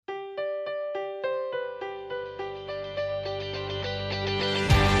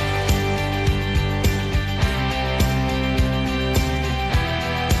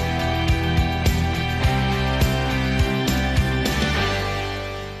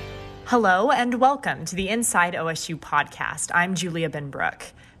Hello and welcome to the Inside OSU podcast. I'm Julia Benbrook.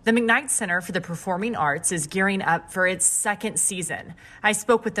 The McKnight Center for the Performing Arts is gearing up for its second season. I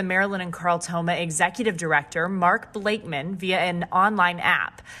spoke with the Marilynn and Thoma Executive Director, Mark Blakeman, via an online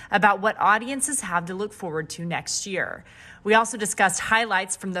app about what audiences have to look forward to next year. We also discussed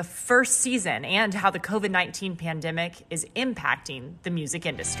highlights from the first season and how the COVID-19 pandemic is impacting the music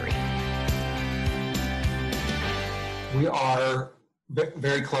industry. We are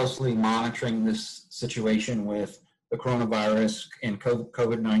very closely monitoring this situation with the coronavirus and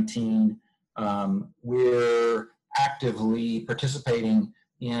COVID-19. We're actively participating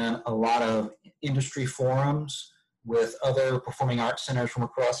in a lot of industry forums with other performing arts centers from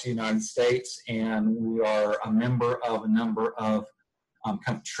across the United States, and we are a member of a number of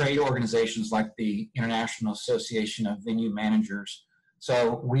kind of trade organizations like the International Association of Venue Managers.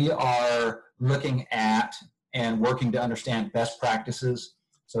 So we are looking at and working to understand best practices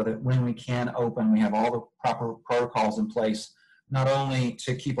so that when we can open, we have all the proper protocols in place, not only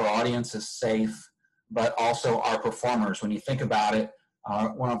to keep our audiences safe, but also our performers. When you think about it,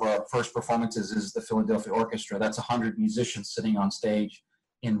 one of our first performances is the Philadelphia Orchestra. That's 100 musicians sitting on stage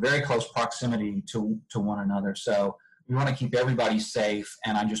in very close proximity to one another. So we want to keep everybody safe,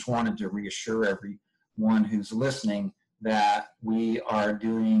 and I just wanted to reassure everyone who's listening that we are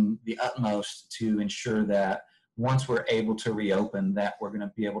doing the utmost to ensure that once we're able to reopen, that we're going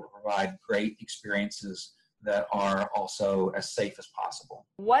to be able to provide great experiences that are also as safe as possible.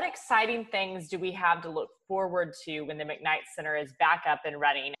 What exciting things do we have to look forward to when the McKnight Center is back up and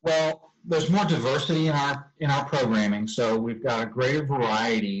running? Well, there's more diversity in our programming, so we've got a greater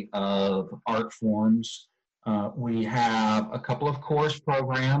variety of art forms. We have a couple of chorus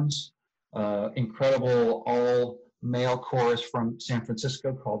programs, incredible all-male chorus from San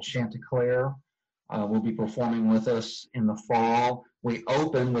Francisco called Chanticleer. Will be performing with us in the fall. We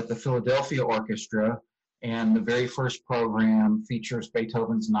open with the Philadelphia Orchestra, and the very first program features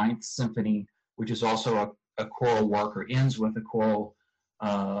Beethoven's Ninth Symphony, which is also a choral work, or ends with a choral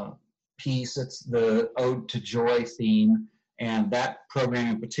piece. It's the Ode to Joy theme, and that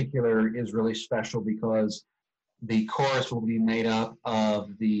program in particular is really special because the chorus will be made up of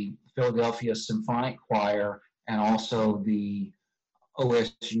the Philadelphia Symphonic Choir and also the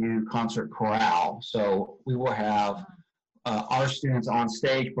OSU Concert Chorale. So we will have our students on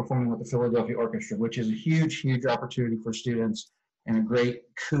stage performing with the Philadelphia Orchestra, which is a huge, huge opportunity for students and a great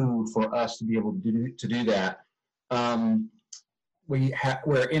coup for us to be able to do that.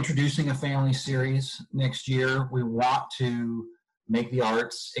 We're introducing a family series next year. We want to make the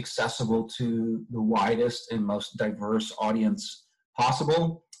arts accessible to the widest and most diverse audience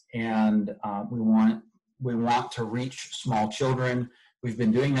possible, and we want to reach small children. We've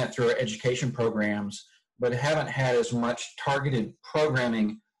been doing that through our education programs, but haven't had as much targeted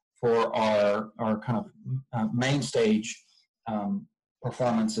programming for our kind of main stage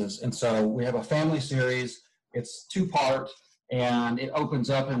performances. And so we have a family series. It's two-part, and it opens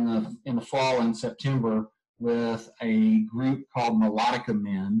up in the fall in September with a group called Melodica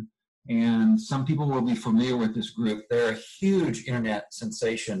Men. And some people will be familiar with this group. They're a huge internet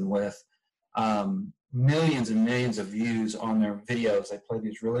sensation with millions and millions of views on their videos. They play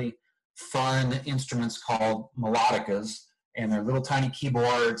these really fun instruments called melodicas, and they're little tiny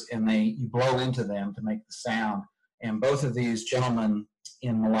keyboards, and you blow into them to make the sound. And both of these gentlemen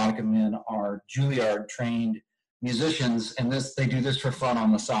in Melodica Men are Juilliard trained musicians, and they do this for fun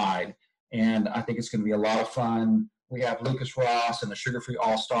on the side. And I think it's going to be a lot of fun. We have Lucas Ross and the Sugar Free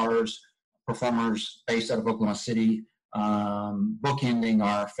All-Stars, performers based out of Oklahoma City, bookending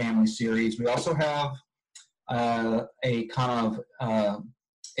our family series. We also have a kind of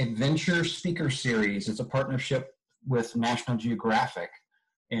adventure speaker series. It's a partnership with National Geographic,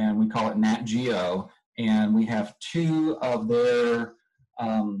 and we call it Nat Geo. And we have two of their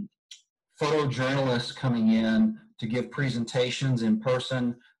photojournalists coming in to give presentations in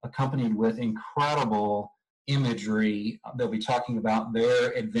person, accompanied with incredible imagery. They'll be talking about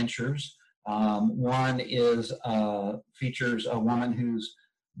their adventures. One features a woman who's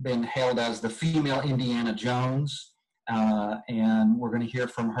been hailed as the female Indiana Jones, and we're going to hear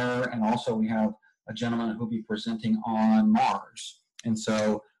from her. And also we have a gentleman who'll be presenting on Mars. And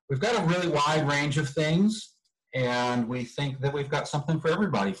so we've got a really wide range of things, and we think that we've got something for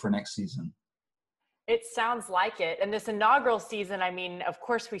everybody for next season. It sounds like it. And this inaugural season, I mean, of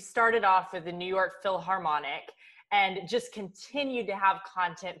course, we started off with the New York Philharmonic and just continued to have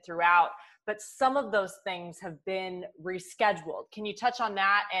content throughout. But some of those things have been rescheduled. Can you touch on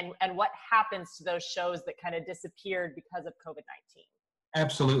that and what happens to those shows that kind of disappeared because of COVID-19?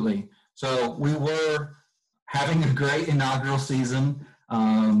 Absolutely. So we were having a great inaugural season.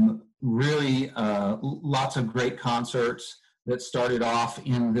 really lots of great concerts that started off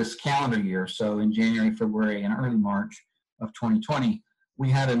in this calendar year. So in January, February, and early March of 2020, we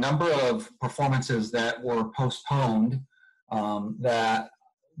had a number of performances that were postponed that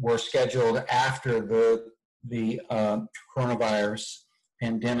were scheduled after the coronavirus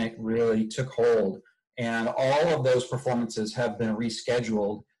pandemic really took hold. And all of those performances have been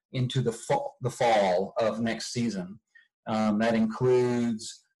rescheduled into the fall of next season. That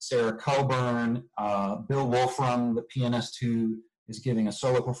includes Sarah Coburn, Bill Wolfram, the pianist who is giving a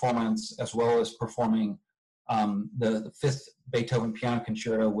solo performance, as well as performing the fifth Beethoven Piano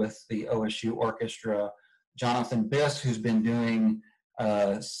Concerto with the OSU Orchestra. Jonathan Biss, who's been doing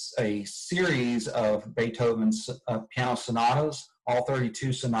a series of Beethoven's piano sonatas, all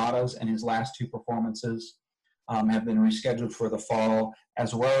 32 sonatas, and his last two performances have been rescheduled for the fall,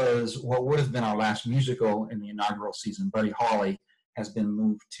 as well as what would have been our last musical in the inaugural season, Buddy Holly, has been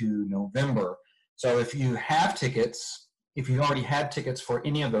moved to November. So if you have tickets, if you already had tickets for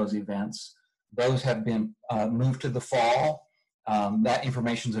any of those events, those have been moved to the fall. That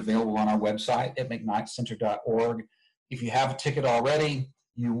information is available on our website at McKnightCenter.org. If you have a ticket already,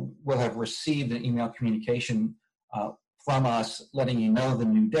 you will have received an email communication from us letting you know the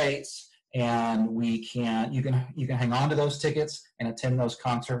new dates, and you can hang on to those tickets and attend those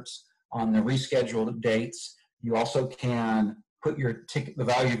concerts on the rescheduled dates. You also can put the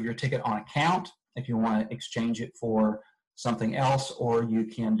value of your ticket on account if you want to exchange it for something else, or you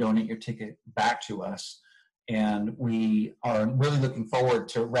can donate your ticket back to us. And we are really looking forward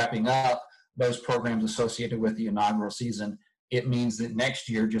to wrapping up those programs associated with the inaugural season. It means that next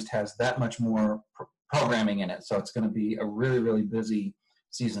year just has that much more programming in it. So it's going to be a really, really busy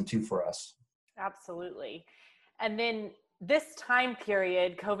season 2 for us. Absolutely. And then this time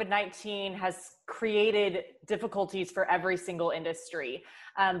period, COVID-19 has created difficulties for every single industry.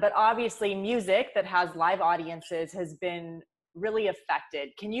 But obviously music that has live audiences has been really affected.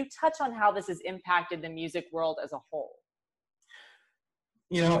 Can you touch on how this has impacted the music world as a whole?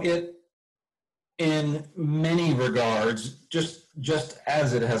 You know, it, in many regards, just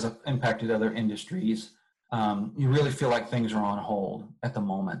as it has impacted other industries, you really feel like things are on hold at the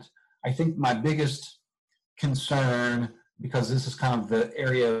moment. I think my biggest concern, because this is kind of the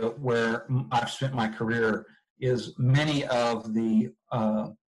area where I've spent my career, is many of the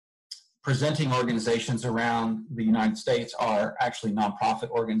presenting organizations around the United States are actually nonprofit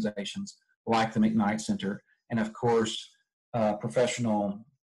organizations like the McKnight Center. And of course, professional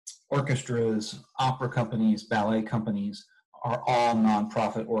orchestras, opera companies, ballet companies are all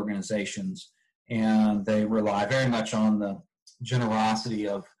nonprofit organizations. And they rely very much on the generosity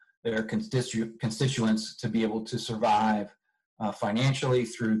of their constituents to be able to survive financially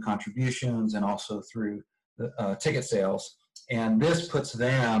through contributions and also through the ticket sales. And this puts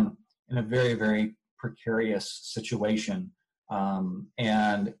them in a very, very precarious situation.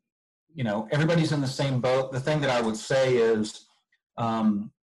 And, you know, everybody's in the same boat. The thing that I would say is,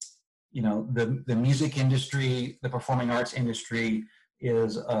 you know, the music industry, the performing arts industry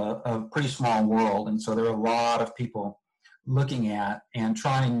is a pretty small world. And so there are a lot of people looking at and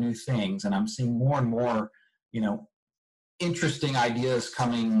trying new things. And I'm seeing more and more, you know, interesting ideas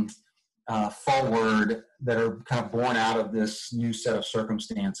coming forward that are kind of born out of this new set of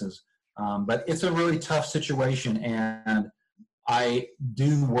circumstances. But it's a really tough situation, and I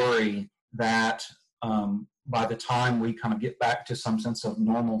do worry that by the time we kind of get back to some sense of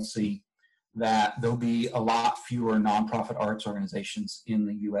normalcy, that there'll be a lot fewer nonprofit arts organizations in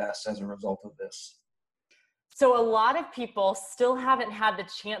the U.S. as a result of this. So a lot of people still haven't had the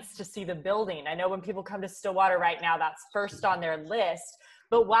chance to see the building. I know when people come to Stillwater right now, that's first on their list.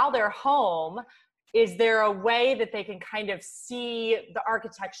 But while they're home, is there a way that they can kind of see the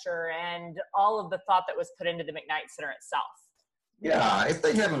architecture and all of the thought that was put into the McKnight Center itself? Yeah, if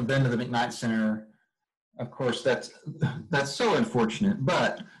they haven't been to the McKnight Center, of course, that's so unfortunate.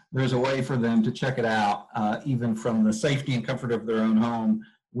 But there's a way for them to check it out, even from the safety and comfort of their own home.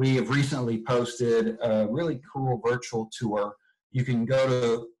 We have recently posted a really cool virtual tour. You can go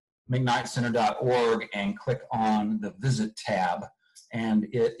to McKnightCenter.org and click on the Visit tab. And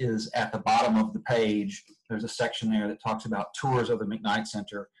it is at the bottom of the page. There's a section there that talks about tours of the McKnight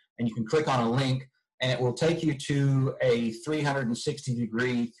Center. And you can click on a link, and it will take you to a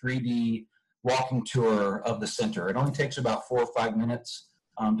 360-degree 3D walking tour of the center. It only takes about 4 or 5 minutes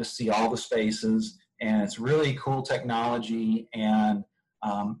to see all the spaces. And it's really cool technology, and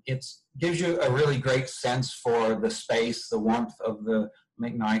it gives you a really great sense for the space, the warmth of the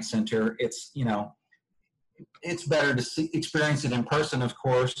McKnight Center. It's, you know, it's better to experience it in person, of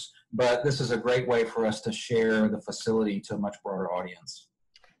course, but this is a great way for us to share the facility to a much broader audience.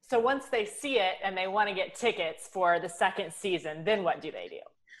 So once they see it and they want to get tickets for the second season, then what do they do?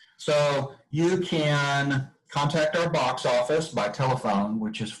 So you can contact our box office by telephone,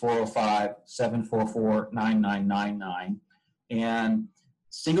 which is 405-744-9999. And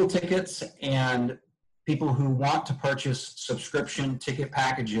single tickets and people who want to purchase subscription ticket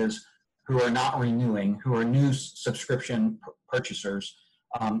packages who are not renewing, who are new subscription purchasers,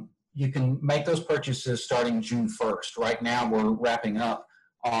 you can make those purchases starting June 1st. Right now, we're wrapping up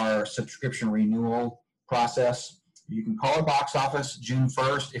our subscription renewal process. You can call our box office June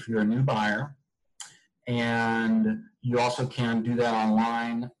 1st if you're a new buyer. And you also can do that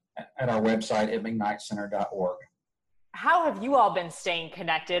online at our website at McKnightCenter.org. How have you all been staying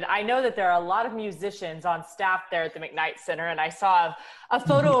connected? I know that there are a lot of musicians on staff there at the McKnight Center, and I saw a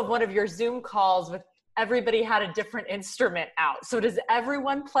photo of one of your Zoom calls with everybody had a different instrument out. So does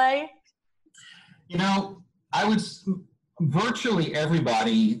everyone play? You know, virtually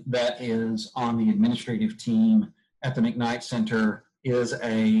everybody that is on the administrative team at the McKnight Center is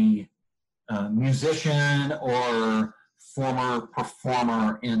a musician or former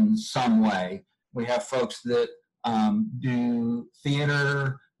performer in some way. We have folks that do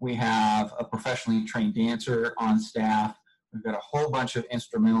theater. We have a professionally trained dancer on staff. We've got a whole bunch of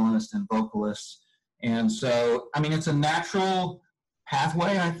instrumentalists and vocalists. And so, I mean, it's a natural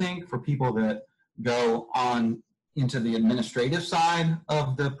pathway, I think, for people that go on into the administrative side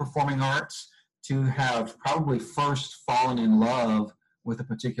of the performing arts to have probably first fallen in love with a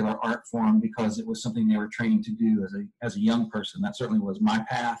particular art form because it was something they were training to do as a young person. That certainly was my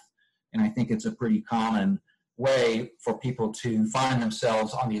path, and I think it's a pretty common way for people to find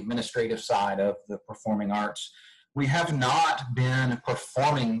themselves on the administrative side of the performing arts. We have not been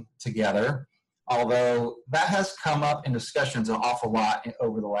performing together, although that has come up in discussions an awful lot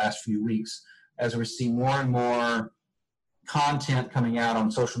over the last few weeks as we see more and more content coming out on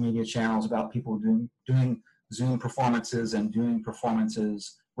social media channels about people doing Zoom performances and doing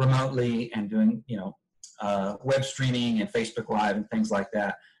performances remotely and doing, web streaming and Facebook Live and things like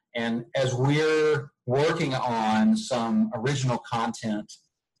that. And as we're working on some original content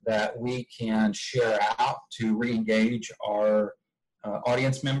that we can share out to re-engage our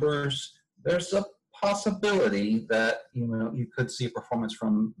audience members, there's a possibility that, you could see a performance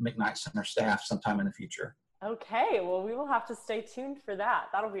from McKnight Center staff sometime in the future. Okay, well, we will have to stay tuned for that.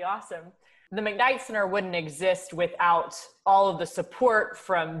 That'll be awesome. The McKnight Center wouldn't exist without all of the support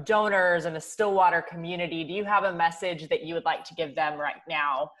from donors and the Stillwater community. Do you have a message that you would like to give them right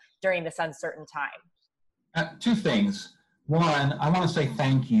now during this uncertain time? Two things. One, I want to say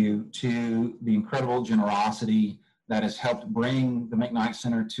thank you to the incredible generosity that has helped bring the McKnight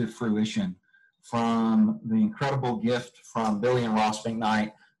Center to fruition, from the incredible gift from Billy and Ross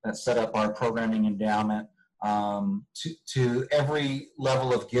McKnight that set up our programming endowment, to every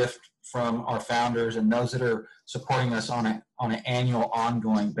level of gift from our founders and those that are supporting us on an annual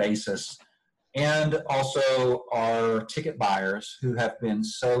ongoing basis, and also our ticket buyers who have been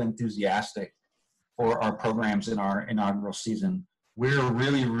so enthusiastic for our programs in our inaugural season. We're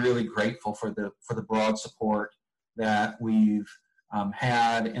really, really grateful for the broad support that we've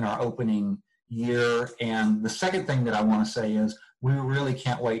had in our opening year. And the second thing that I want to say is we really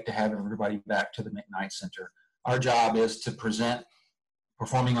can't wait to have everybody back to the McKnight Center. Our job is to present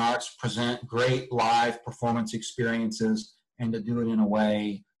performing arts, present great live performance experiences, and to do it in a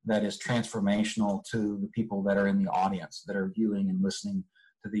way that is transformational to the people that are in the audience, that are viewing and listening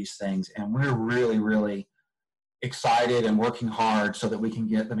to these things. And we're really, really excited and working hard so that we can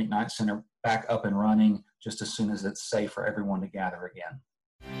get the McKnight Center back up and running just as soon as it's safe for everyone to gather again.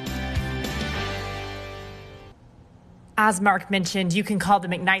 As Mark mentioned, you can call the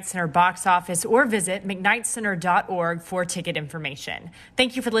McKnight Center box office or visit McKnightCenter.org for ticket information.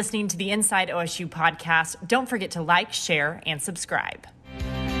 Thank you for listening to the Inside OSU podcast. Don't forget to like, share, and subscribe.